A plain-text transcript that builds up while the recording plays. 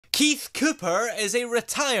Keith Cooper is a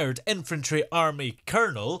retired Infantry Army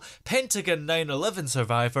Colonel, Pentagon 9/11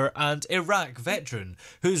 survivor and Iraq veteran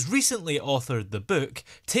who's recently authored the book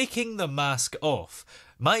Taking the Mask Off,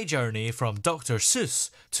 My Journey from Dr.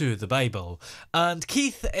 Seuss to the Bible. And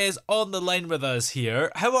Keith is on the line with us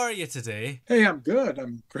here. How are you today? Hey, I'm good.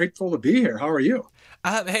 I'm grateful to be here. How are you?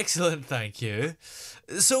 I'm excellent, thank you.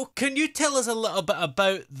 So, can you tell us a little bit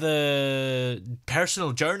about the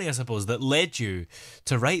personal journey, I suppose, that led you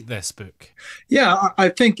to write this book? Yeah, I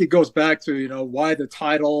think it goes back to, why the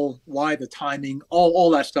title, why the timing, all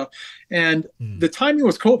that stuff. And the timing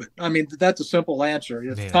was COVID. I mean, that's a simple answer.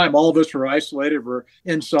 At the Yeah. time, all of us were isolated. We're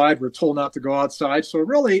inside. We're told not to go outside. So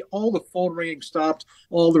really, all the phone ringing stopped,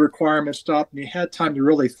 all the requirements stopped, and you had time to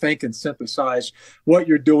really think and synthesize what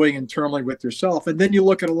you're doing internally with yourself. And then you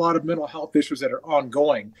look at a lot of mental health issues that are ongoing.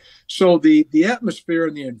 So the atmosphere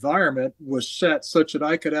and the environment was set such that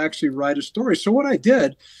I could actually write a story. So what I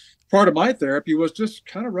did, part of my therapy, was just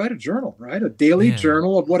kind of write a journal, right? A daily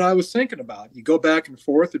journal of what I was thinking about. You go back and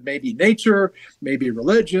forth. It may be nature, maybe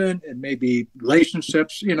religion, it may be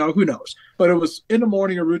relationships, who knows? But it was in the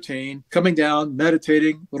morning, a routine, coming down,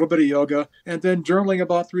 meditating, a little bit of yoga, and then journaling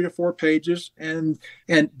about 3 to 4 pages. And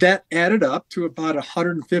that added up to about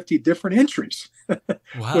 150 different entries.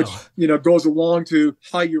 Wow. Which, goes along to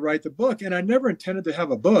how you write the book. And I never intended to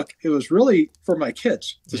have a book. It was really for my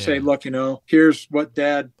kids to say, look, here's what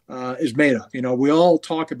dad is made of. We all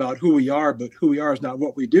talk about who we are, but who we are is not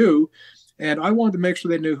what we do. And I wanted to make sure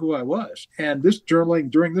they knew who I was. And this journaling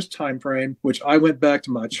during this time frame, which I went back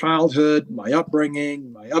to my childhood, my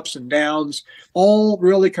upbringing, my ups and downs, all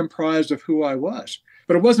really comprised of who I was.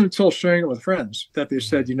 But it wasn't until sharing it with friends that they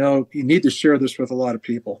said, you need to share this with a lot of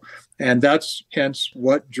people. And that's hence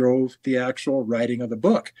what drove the actual writing of the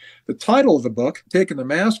book. The title of the book, Taking the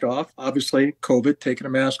Mask Off, obviously COVID, taking the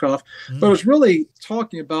mask off, but it was really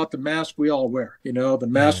talking about the mask we all wear, the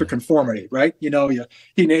mask of conformity, right? You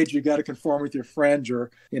teenage, you got to conform with your friends, or,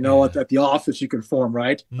 at the office you conform,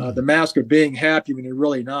 right? The mask of being happy when you're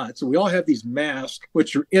really not. So we all have these masks,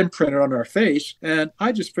 which are imprinted on our face. And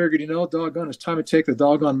I just figured, doggone, it's time to take the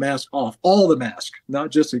doggone mask off, all the masks, not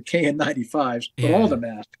just the KN95s, but all the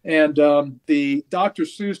masks. And the Dr.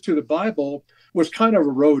 Seuss to the Bible was kind of a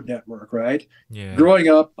road network, right? Yeah. Growing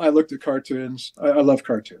up, I looked at cartoons. I love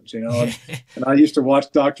cartoons, and I used to watch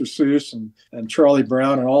Dr. Seuss and Charlie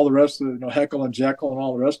Brown and all the rest of Heckle and Jekyll and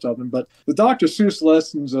all the rest of them. But the Dr. Seuss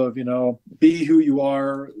lessons of, be who you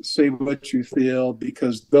are, say what you feel,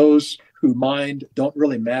 because those who mind don't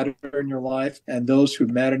really matter in your life, and those who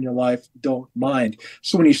matter in your life don't mind.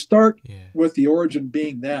 So when you start with the origin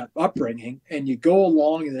being that upbringing, and you go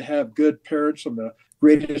along and have good parents from the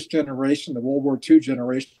greatest generation, the World War II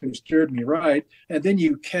generation, who steered me right, and then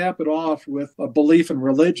you cap it off with a belief in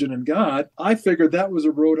religion and God, I figured that was a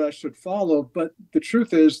road I should follow. But the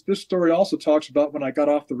truth is, this story also talks about when I got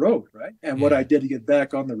off the road, right? And what I did to get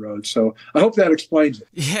back on the road. So I hope that explains it.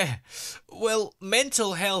 Yeah. Well,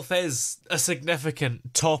 mental health is a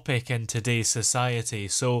significant topic in today's society.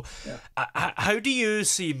 So how do you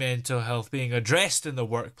see mental health being addressed in the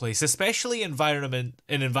workplace, especially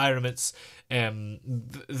environments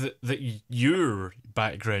that your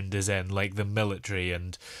background is in, like the military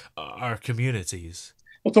and our communities?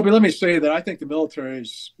 Well, Toby, let me say that I think the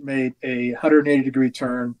military's made a 180-degree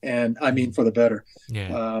turn, and I mean for the better.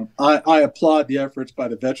 Yeah. I applaud the efforts by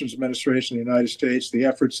the Veterans Administration of the United States, the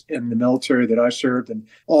efforts in the military that I served in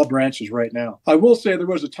all branches right now. I will say there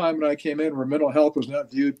was a time when I came in where mental health was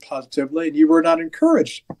not viewed positively, and you were not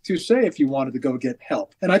encouraged to say if you wanted to go get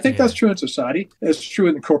help. And I think that's true in society. It's true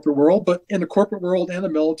in the corporate world, but in the corporate world and the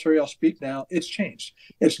military, I'll speak now, it's changed.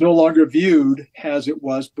 It's no longer viewed as it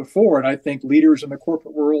was before. And I think leaders in the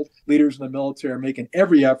corporate world, leaders in the military are making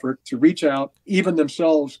every effort to reach out, even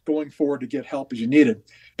themselves going forward to get help as you need it.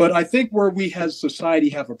 But I think where we as society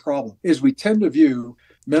have a problem is we tend to view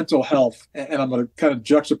mental health, and I'm going to kind of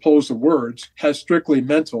juxtapose the words, as strictly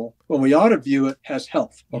mental, when we ought to view it as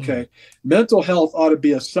health, okay? Mental health ought to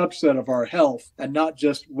be a subset of our health and not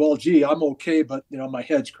just, well, gee, I'm okay, but, my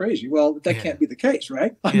head's crazy. Well, that can't be the case,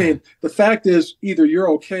 right? I mean, the fact is either you're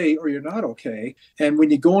okay or you're not okay. And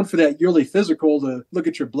when you go in for that yearly physical to look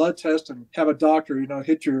at your blood test and have a doctor,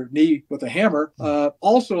 hit your knee with a hammer,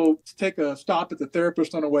 also take a stop at the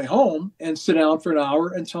therapist on the way home and sit down for an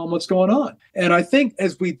hour and tell them what's going on. And I think as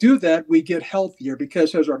as we do that, we get healthier,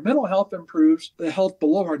 because as our mental health improves, the health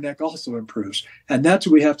below our neck also improves. And that's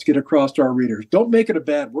what we have to get across to our readers. Don't make it a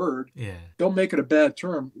bad word. Yeah. Don't make it a bad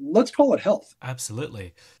term. Let's call it health.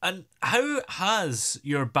 Absolutely. And how has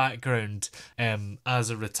your background as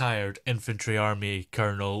a retired Infantry Army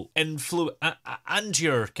Colonel and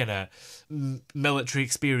your kind of military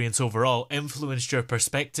experience overall influenced your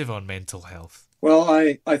perspective on mental health? Well,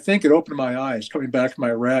 I think it opened my eyes coming back from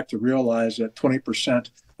Iraq to realize that 20%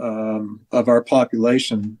 of our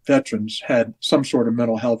population, veterans, had some sort of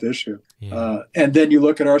mental health issue. Yeah. And then you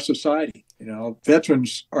look at our society.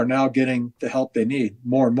 Veterans are now getting the help they need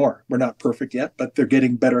more and more. We're not perfect yet, but they're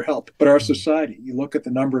getting better help. But our society, you look at the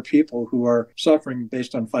number of people who are suffering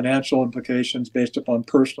based on financial implications, based upon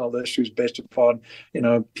personal issues, based upon,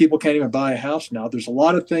 people can't even buy a house now. There's a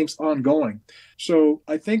lot of things ongoing. So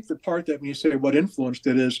I think the part that when you say what influenced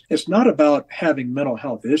it is, it's not about having mental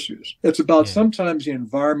health issues. It's about sometimes the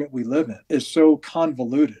environment we live in is so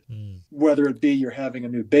convoluted. Whether it be you're having a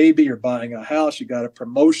new baby, you're buying a house, you got a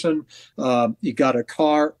promotion, you got a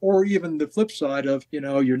car, or even the flip side of,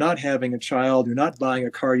 you're not having a child, you're not buying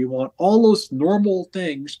a car you want. All those normal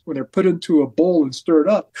things, when they're put into a bowl and stirred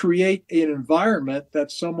up, create an environment that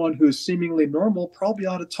someone who's seemingly normal probably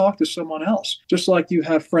ought to talk to someone else. Just like you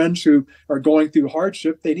have friends who are going through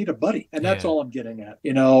hardship, they need a buddy. And that's all I'm getting at.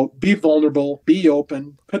 Be vulnerable, be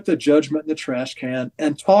open, put the judgment in the trash can,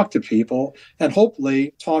 and talk to people, and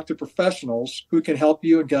hopefully talk to professionals who can help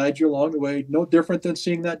you and guide you along the way. No different than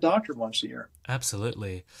seeing that doctor once a year.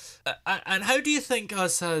 Absolutely. And how do you think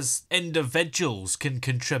us as individuals can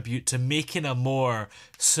contribute to making a more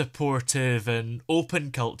supportive and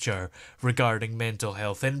open culture regarding mental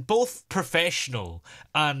health in both professional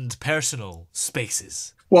and personal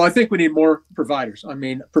spaces? Well, I think we need more providers. I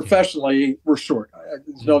mean, professionally, we're short.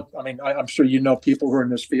 I'm sure people who are in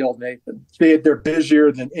this field, they're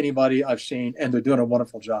busier than anybody I've seen, and they're doing a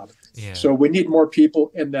wonderful job. Yeah. So we need more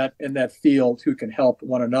people in that field who can help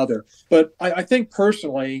one another. But I think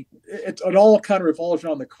personally, it all kind of revolves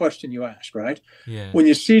around the question you ask, right? Yeah. When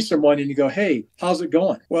you see someone and you go, hey, how's it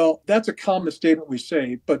going? Well, that's a common statement we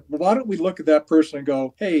say, but why don't we look at that person and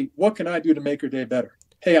go, hey, what can I do to make your day better?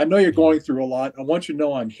 Hey, I know you're going through a lot. I want you to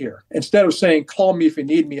know I'm here. Instead of saying, call me if you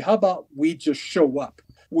need me, how about we just show up?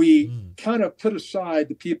 We kind of put aside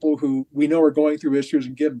the people who we know are going through issues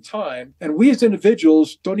and give them time. And we as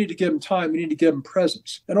individuals don't need to give them time. We need to give them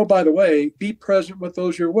presence. And oh, by the way, be present with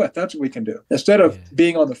those you're with. That's what we can do. Instead of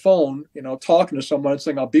being on the phone, talking to someone and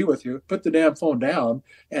saying, I'll be with you, put the damn phone down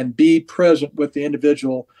and be present with the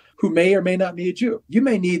individual who may or may not need you. You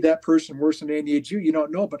may need that person worse than they need you. You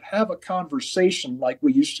don't know, but have a conversation like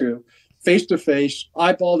we used to, face to face,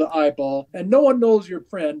 eyeball to eyeball, and no one knows your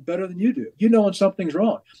friend better than you do. You know when something's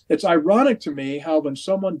wrong. It's ironic to me how when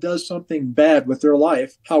someone does something bad with their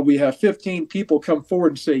life, how we have 15 people come forward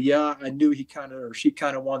and say, yeah, I knew he kind of or she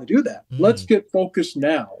kind of wanted to do that. Let's get focused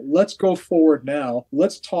now. Let's go forward now.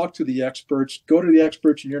 Let's talk to the experts, go to the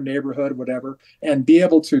experts in your neighborhood, whatever, and be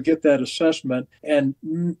able to get that assessment and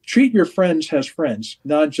treat your friends as friends,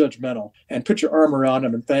 non-judgmental, and put your arm around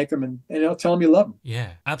them and thank them and tell them you love them.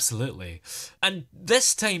 Yeah, absolutely. And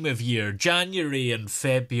this time of year, January and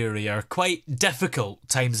February, are quite difficult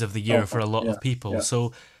times of the year for a lot of people. Yeah.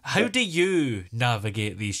 So how do you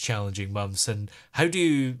navigate these challenging months, and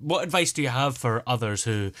what advice do you have for others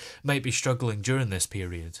who might be struggling during this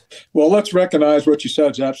period? Well, let's recognize what you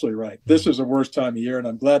said is absolutely right. This is the worst time of year, and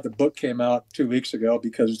I'm glad the book came out 2 weeks ago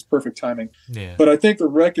because it's perfect timing. Yeah. But I think the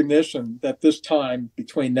recognition that this time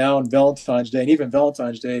between now and Valentine's Day, and even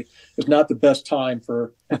Valentine's Day, is not the best time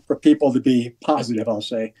for people to be positive, I'll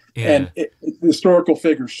say. Yeah. And the historical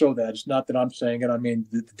figures show that. It's not that I'm saying it. I mean,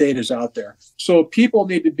 the data's out there. So people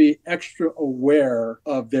need to be extra aware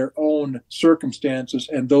of their own circumstances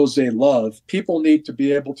and those they love. People need to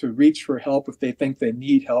be able to reach for help if they think they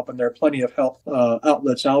need help, and there are plenty of help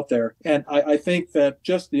outlets out there. And I think that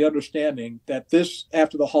just the understanding that this,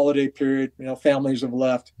 after the holiday period, families have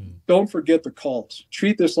left, don't forget the calls.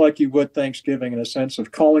 Treat this like you would Thanksgiving, in a sense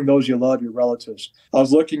of calling those you love, your relatives. I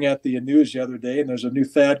was looking at the news the other day, and there's a new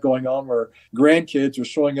fad going on where grandkids are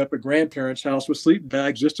showing up at grandparents' house with sleeping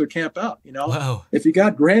bags just to camp out. Wow. If you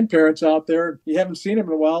got grandparents out there, you haven't seen them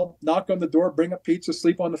in a while, knock on the door, bring a pizza,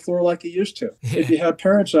 sleep on the floor like you used to. Yeah. If you have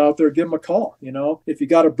parents out there, give them a call. If you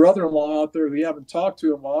got a brother-in-law out there who you haven't talked to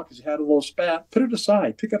in a while because you had a little spat, put it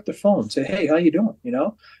aside, pick up the phone, say, hey, how you doing?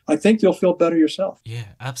 I think you'll feel better yourself. Yeah,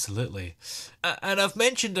 absolutely. And I've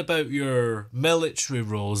mentioned about your military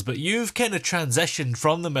roles, but you've kind of transitioned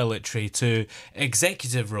from the military to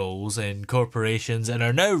executive roles in corporations and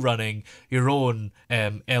are now running your own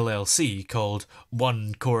LLC called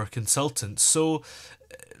OneCoreConsultants. So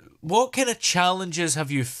what kind of challenges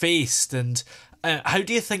have you faced, and how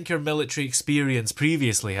do you think your military experience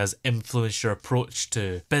previously has influenced your approach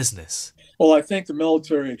to business? Well, I think the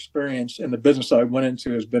military experience and the business I went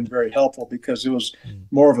into has been very helpful because it was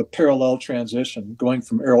more of a parallel transition going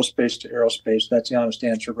from aerospace to aerospace. That's the honest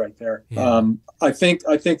answer right there. Yeah. I think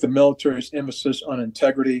the military's emphasis on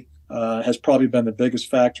integrity has probably been the biggest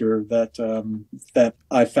factor that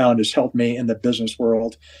I found has helped me in the business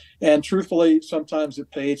world. And truthfully, sometimes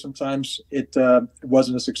it paid, sometimes it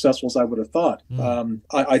wasn't as successful as I would have thought.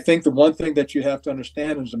 I think the one thing that you have to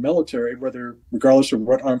understand is the military, regardless of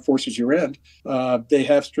what armed forces you're in, they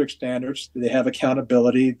have strict standards, they have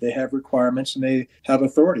accountability, they have requirements, and they have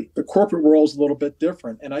authority. The corporate world is a little bit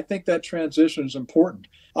different, and I think that transition is important.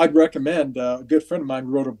 I'd recommend a good friend of mine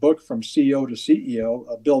wrote a book from CEO to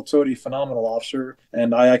CEO, Bill Tody, phenomenal officer,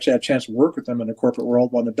 and I actually had a chance to work with him in the corporate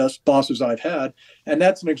world, one of the best bosses I've had. And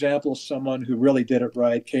that's an example of someone who really did it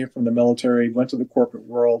right, came from the military, went to the corporate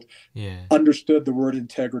world, understood the word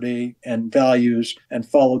integrity and values, and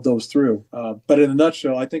followed those through. But in a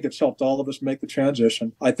nutshell, I think it's helped all of us make the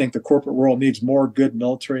transition. I think the corporate world needs more good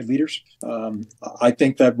military leaders. I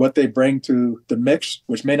think that what they bring to the mix,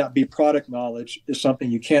 which may not be product knowledge, is something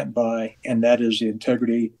you can't buy, and that is the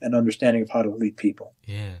integrity and understanding of how to lead people.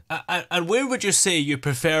 Yeah. And where would you say you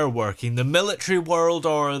prefer working, the military world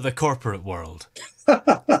or the corporate world?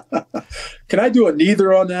 Can I do a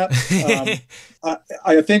neither on that?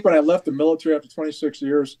 I think when I left the military after 26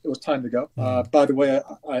 years, it was time to go. By the way,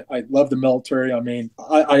 I love the military. I mean,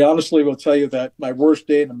 I honestly will tell you that my worst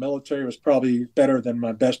day in the military was probably better than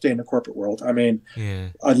my best day in the corporate world. I mean,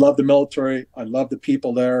 I love the military. I love the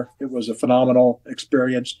people there. It was a phenomenal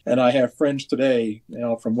experience. And I have friends today,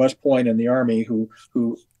 from West Point and the Army who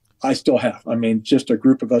I still have. I mean, just a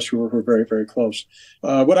group of us who are very, very close.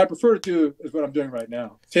 What I prefer to do is what I'm doing right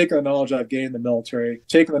now. Taking the knowledge I've gained in the military,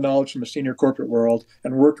 taking the knowledge from the senior corporate world,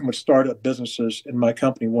 and working with startup businesses in my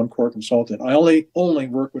company, OneCoreConsultant. I only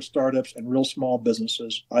work with startups and real small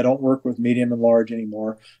businesses. I don't work with medium and large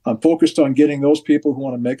anymore. I'm focused on getting those people who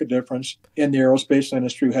want to make a difference in the aerospace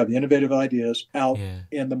industry, who have the innovative ideas out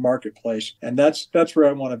in the marketplace. And that's where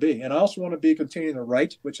I want to be. And I also want to be continuing to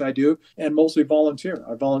write, which I do, and mostly volunteer.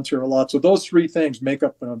 I volunteer a lot. So those three things make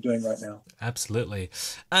up what I'm doing right now. Absolutely.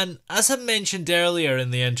 And as I mentioned earlier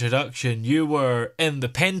in the introduction, you were in the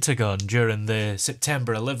Pentagon during the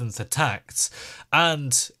September 11th attacks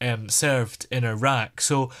and served in Iraq.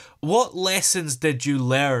 So what lessons did you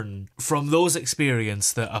learn from those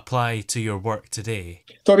experiences that apply to your work today?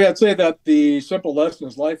 Toby, I'd say that the simple lesson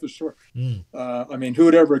is life is short. I mean, who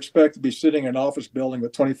would ever expect to be sitting in an office building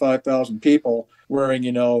with 25,000 people wearing,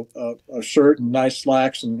 a shirt and nice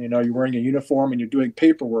slacks, and, you're wearing a uniform and you're doing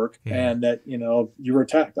paperwork, and that, you were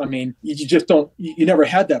attacked. I mean, you just don't, you never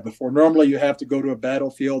had that before. Normally you have to go to a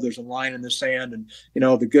battlefield. There's a line in the sand and,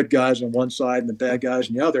 the good guys on one side and the bad guys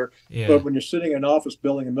on the other. But when you're sitting in an office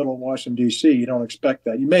building in the middle of Washington, D.C., you don't expect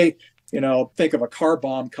that. You may, think of a car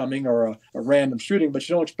bomb coming or a random shooting, but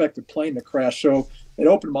you don't expect a plane to crash. So it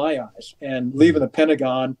opened my eyes. And leaving the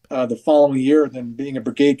Pentagon the following year, then being a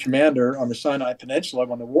brigade commander on the Sinai Peninsula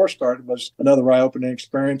when the war started, was another eye-opening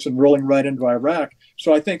experience, and rolling right into Iraq.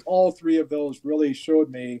 So I think all three of those really showed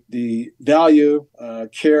me the value,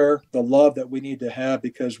 care, the love that we need to have,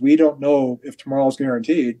 because we don't know if tomorrow's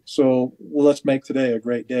guaranteed. So let's make today a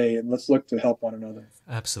great day, and let's look to help one another.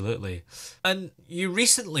 Absolutely. And you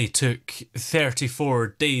recently took 34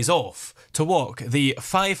 days off to walk the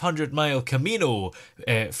 500-mile Camino.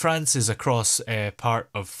 France is across part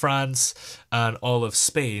of France and all of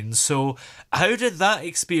Spain. So how did that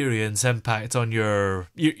experience impact on your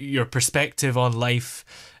perspective on life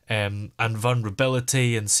and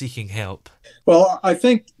vulnerability and seeking help? Well, I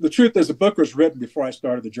think the truth is the book was written before I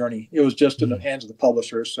started the journey. It was just in the hands of the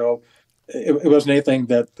publisher. So it wasn't anything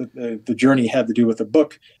that the journey had to do with the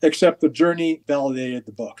book, except the journey validated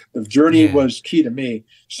the book. The journey was key to me.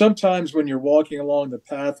 Sometimes when you're walking along the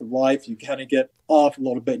path of life, you kind of get off a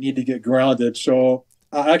little bit, need to get grounded. So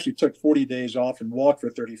I actually took 40 days off and walked for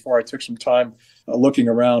 34. I took some time looking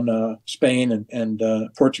around Spain and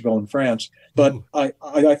Portugal and France. But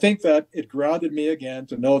I think that it grounded me again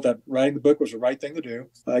to know that writing the book was the right thing to do.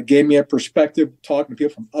 It gave me a perspective talking to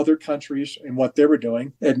people from other countries and what they were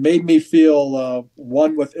doing. It made me feel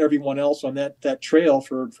one with everyone else on that trail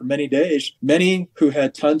for many days. Many who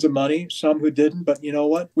had tons of money, some who didn't. But you know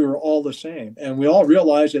what? We were all the same. And we all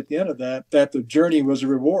realized at the end of that the journey was a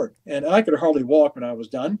reward. And I could hardly walk when I was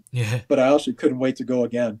done. But I also couldn't wait to go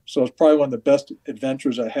again. So it's probably one of the best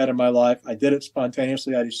adventures I had in my life. I did it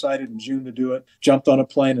spontaneously. I decided in June to do it, jumped on a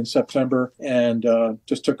plane in September, and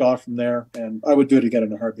just took off from there. And I would do it again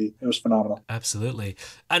in a heartbeat. It was phenomenal. Absolutely.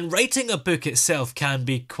 And writing a book itself can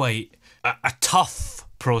be quite a tough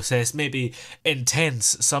process, maybe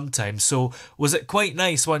intense sometimes. So was it quite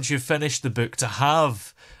nice once you finished the book to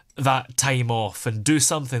have that time off and do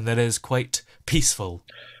something that is quite peaceful?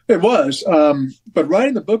 It was, but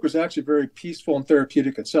writing the book was actually very peaceful and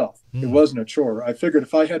therapeutic itself. It wasn't a chore. I figured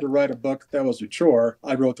if I had to write a book that was a chore,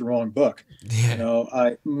 I wrote the wrong book. Yeah. You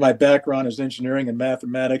know, my background is engineering and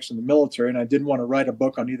mathematics in the military, and I didn't want to write a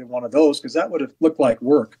book on either one of those because that would have looked like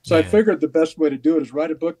work. So I figured the best way to do it is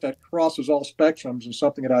write a book that crosses all spectrums and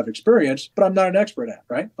something that I've experienced, but I'm not an expert at,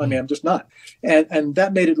 right? I mean, I'm just not. And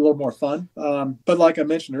that made it a little more fun. But like I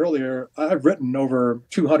mentioned earlier, I've written over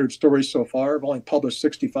 200 stories so far. I've only published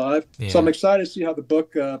 65. Yeah. So I'm excited to see how the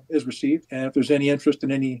book is received and if there's any interest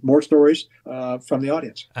in any more stories from the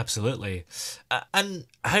audience. Absolutely. And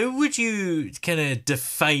how would you kind of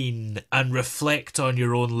define and reflect on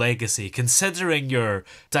your own legacy, considering your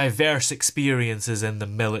diverse experiences in the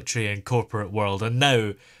military and corporate world, and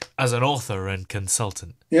now as an author and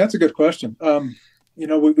consultant? Yeah, that's a good question. You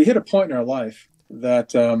know, we hit a point in our life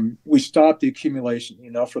that we stopped the accumulation.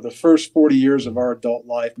 You know, for the first 40 years of our adult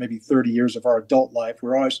life, maybe 30 years of our adult life,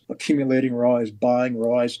 we're always accumulating, we're always buying,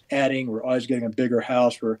 we're always adding, we're always getting a bigger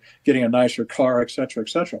house, we're getting a nicer car, et cetera, et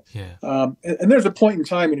cetera. Yeah. And there's a point in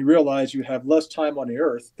time when you realize you have less time on the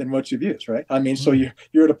earth than what you've used, right? I mean, so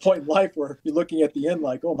you're at a point in life where you're looking at the end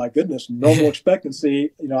like, oh my goodness, normal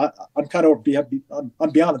expectancy. You know, I'm kind of I'm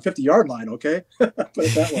beyond the 50-yard line. Okay, put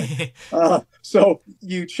it that way. So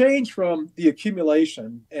you change from the accumulation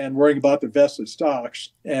and worrying about the vested stocks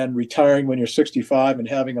and retiring when you're 65 and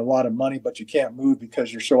having a lot of money, but you can't move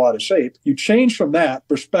because you're so out of shape. You change from that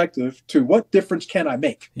perspective to what difference can I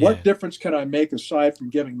make? Yeah. What difference can I make aside from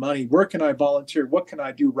giving money? Where can I volunteer? What can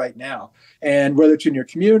I do right now? And whether it's in your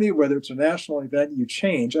community, whether it's a national event, you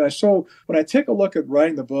change. And so when I take a look at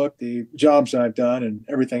writing the book, the jobs I've done and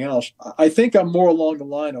everything else, I think I'm more along the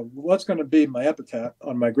line of what's going to be my epitaph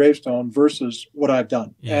on my gravestone versus what I've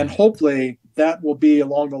done. Yeah. And hopefully that will be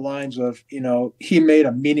along the lines of, you know, he made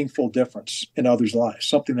a meaningful difference in others' lives,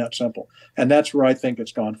 something that simple. And that's where I think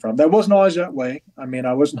it's gone from. That wasn't always that way. I mean,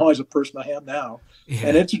 I wasn't always the person I am now. Yeah.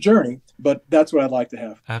 And it's a journey, but that's what I'd like to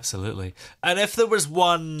have. Absolutely. And if there was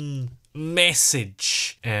one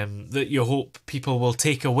message that you hope people will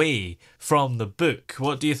take away from the book,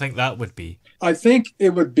 what do you think that would be? I think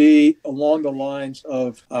it would be along the lines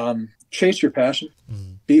of chase your passion.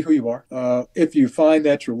 Be who you are. If you find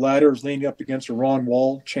that your ladder is leaning up against the wrong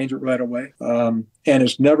wall, change it right away. And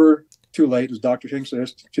it's never too late, as Dr. King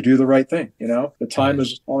says, to do the right thing. You know, the time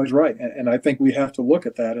is always right. And I think we have to look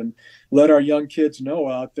at that and let our young kids know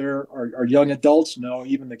out there, our young adults know,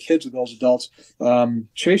 even the kids of those adults,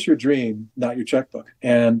 chase your dream, not your checkbook.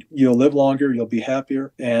 And you'll live longer, you'll be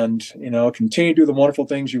happier, and, you know, continue to do the wonderful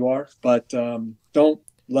things you are, but don't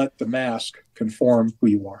let the mask conform who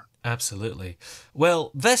you are. Absolutely.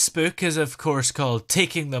 Well, this book is, of course, called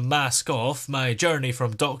Taking the Mask Off, My Journey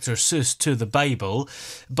from Dr. Seuss to the Bible.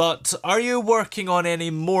 But are you working on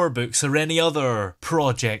any more books or any other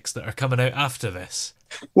projects that are coming out after this?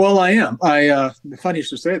 Well, I am. Funny you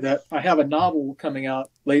should say that. I have a novel coming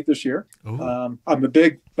out late this year. I'm a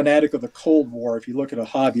big fanatic of the Cold War. If you look at a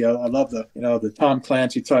hobby, I love the Tom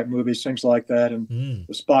Clancy type movies, things like that, and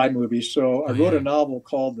the spy movies. So I wrote a novel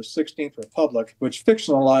called The 16th Republic, which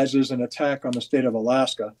fictionalizes an attack on the state of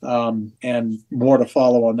Alaska, and more to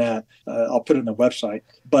follow on that. I'll put it on the website.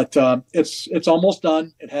 But it's almost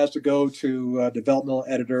done. It has to go to developmental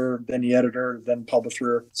editor, then the editor, then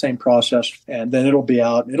publisher, same process, and then it'll be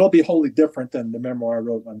out. It'll be wholly different than the memoir I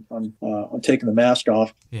wrote on Taking the Mask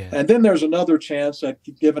Off. Yeah. And then there's another chance that,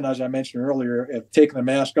 given, as I mentioned earlier, if Taking the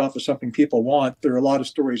Mask Off is something people want, there are a lot of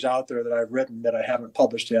stories out there that I've written that I haven't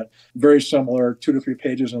published yet. Very similar, 2 to 3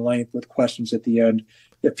 pages in length with questions at the end,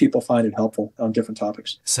 if people find it helpful on different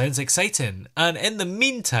topics. Sounds exciting. And in the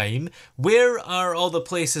meantime, where are all the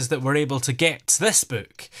places that we're able to get this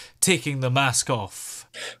book, Taking the Mask Off?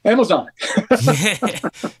 Amazon.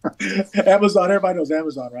 Amazon, everybody knows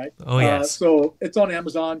Amazon, right? Oh, yes. So it's on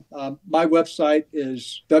Amazon. My website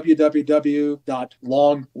is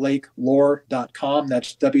www.longlakelore.com.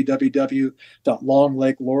 That's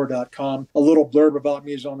www.longlakelore.com. A little blurb about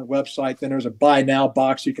me is on the website. Then there's a buy now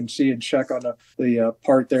box you can see and check on the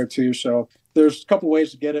part there too. So there's a couple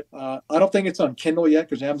ways to get it. I don't think it's on Kindle yet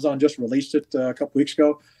because Amazon just released it a couple weeks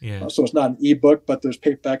ago. Yeah. So it's not an ebook, but there's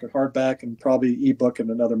paperback and hardback and probably ebook in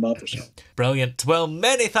another month or so. Brilliant. Well,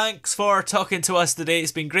 many thanks for talking to us today.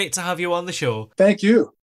 It's been great to have you on the show. Thank you.